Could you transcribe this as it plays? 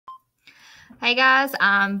Hey guys,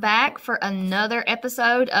 I'm back for another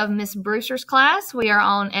episode of Miss Brewster's class. We are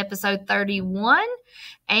on episode 31,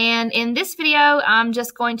 and in this video, I'm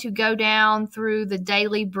just going to go down through the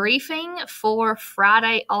daily briefing for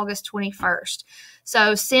Friday, August 21st.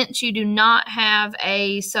 So since you do not have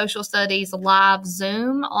a social studies live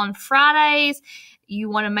Zoom on Fridays, you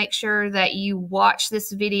want to make sure that you watch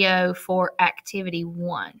this video for activity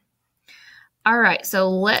 1. All right, so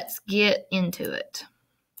let's get into it.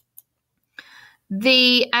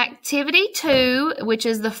 The activity 2, which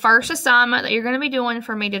is the first assignment that you're going to be doing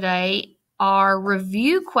for me today, are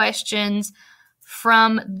review questions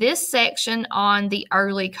from this section on the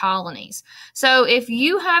early colonies. So if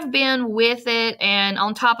you have been with it and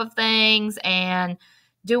on top of things and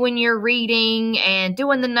doing your reading and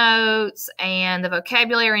doing the notes and the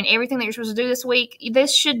vocabulary and everything that you're supposed to do this week,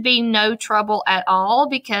 this should be no trouble at all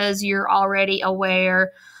because you're already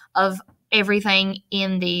aware of everything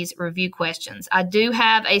in these review questions. I do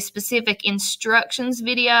have a specific instructions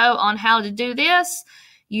video on how to do this.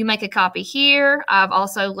 You make a copy here. I've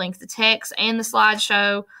also linked the text and the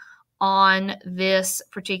slideshow on this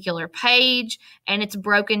particular page, and it's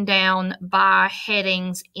broken down by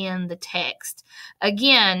headings in the text.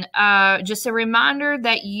 Again, just a reminder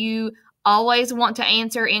that you always want to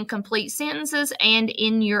answer in complete sentences and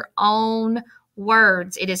in your own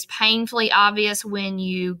words. It is painfully obvious when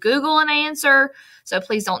you Google an answer, so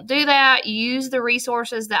please don't do that. Use the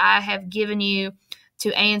resources that I have given you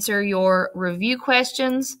to answer your review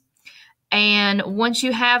questions. And once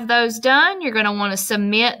you have those done, you're going to want to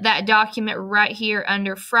submit that document right here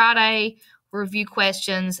under Friday review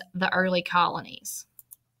questions, the early colonies.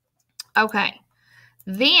 Okay,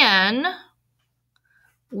 then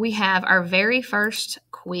we have our very first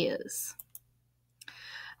quiz.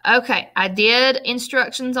 Okay, I did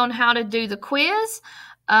instructions on how to do the quiz.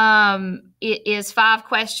 It is 5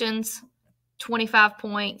 questions, 25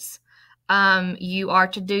 points. You are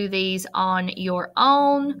to do these on your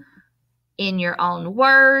own, in your own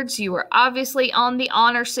words. You are obviously on the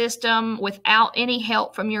honor system without any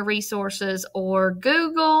help from your resources or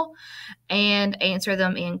Google, and answer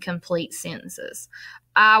them in complete sentences.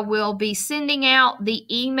 I will be sending out the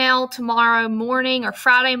email tomorrow morning or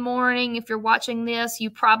Friday morning. If you're watching this, you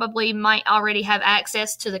probably might already have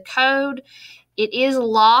access to the code. It is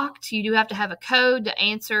locked. You do have to have a code to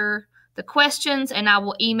answer the questions, and I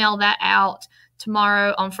will email that out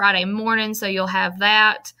tomorrow on Friday morning, so you'll have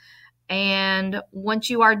that. And once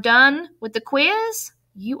you are done with the quiz,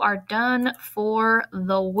 you are done for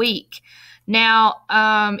the week. Now,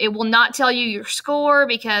 it will not tell you your score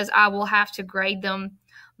because I will have to grade them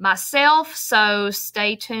myself, so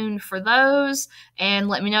stay tuned for those and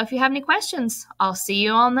let me know if you have any questions. I'll see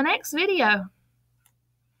you on the next video.